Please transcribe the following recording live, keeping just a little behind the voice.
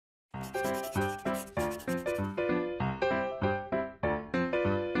Hi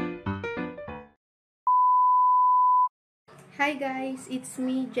guys, it's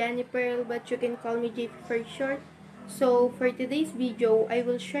me Jennifer, but you can call me JP for short. So for today's video, I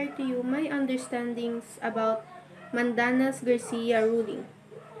will share to you my understandings about Mandanas-Garcia Ruling.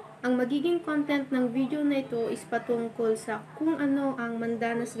 Ang magiging content ng video na ito is patungkol sa kung ano ang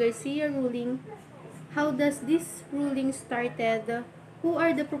Mandanas-Garcia Ruling, how does this ruling started, who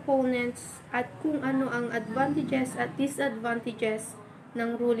are the proponents, at kung ano ang advantages at disadvantages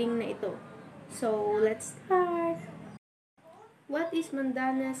ng ruling na ito. So let's start! What is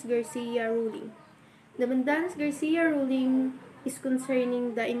Mandanas-Garcia Ruling? The Mandanas-Garcia Ruling is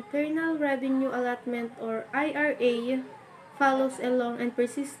concerning the Internal Revenue Allotment or IRA, follows a long and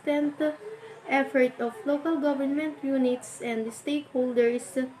persistent effort of local government units and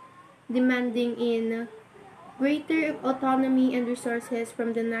stakeholders demanding in greater autonomy and resources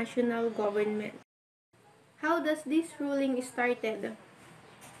from the national government. How does this ruling started?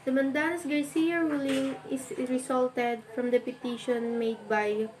 The Mandanas-Garcia ruling is resulted from the petition made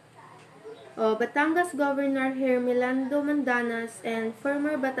by Batangas Governor Hermelando Mandanas and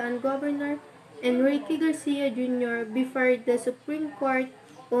former Bataan Governor Enrique Garcia Jr. before the Supreme Court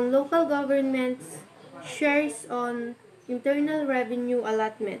on local governments' shares on internal revenue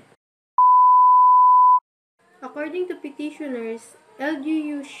allotment. According to petitioners,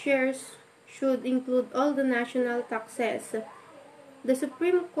 LGU shares should include all the national taxes. The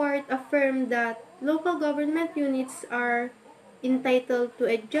Supreme Court affirmed that local government units are entitled to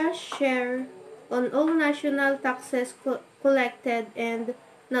a just share on all national taxes collected and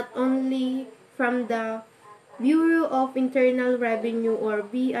not only from the Bureau of Internal Revenue or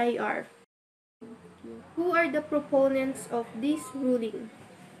BIR. Who are the proponents of this ruling?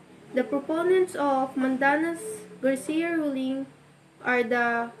 The proponents of Mandanas-Garcia ruling are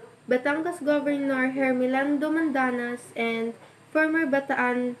the Batangas Governor Hermelando Mandanas and former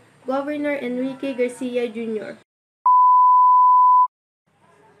Bataan Governor Enrique Garcia Jr.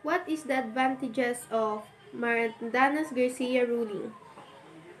 What is the advantages of Mandanas-Garcia ruling?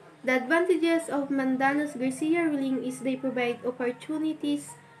 The advantages of Mandanas-Garcia ruling is they provide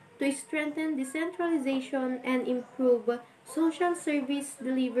opportunities to strengthen decentralization and improve social service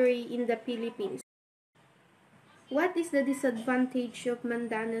delivery in the Philippines. What is the disadvantage of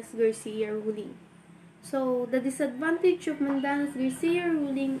Mandanas-Garcia ruling? So, the disadvantage of Mandanas-Garcia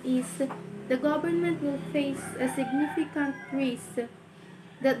ruling is the government will face a significant risk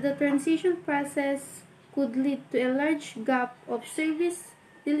that the transition process could lead to a large gap of service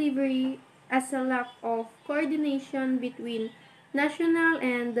delivery as a lack of coordination between national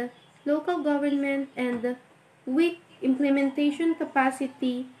and local government and weak implementation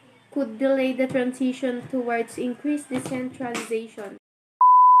capacity could delay the transition towards increased decentralization.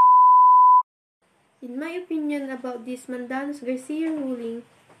 In my opinion about this Mandanas-Garcia ruling,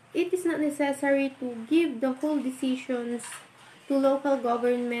 it is not necessary to give the whole decisions to local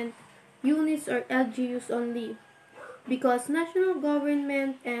government units or LGUs only, because national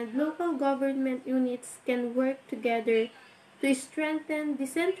government and local government units can work together to strengthen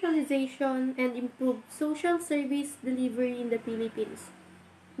decentralization and improve social service delivery in the Philippines.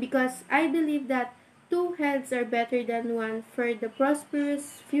 Because I believe that two heads are better than one for the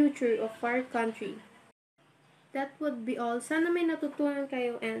prosperous future of our country. That would be all. Sana may natutunan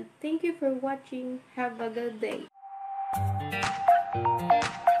kayo and thank you for watching. Have a good day.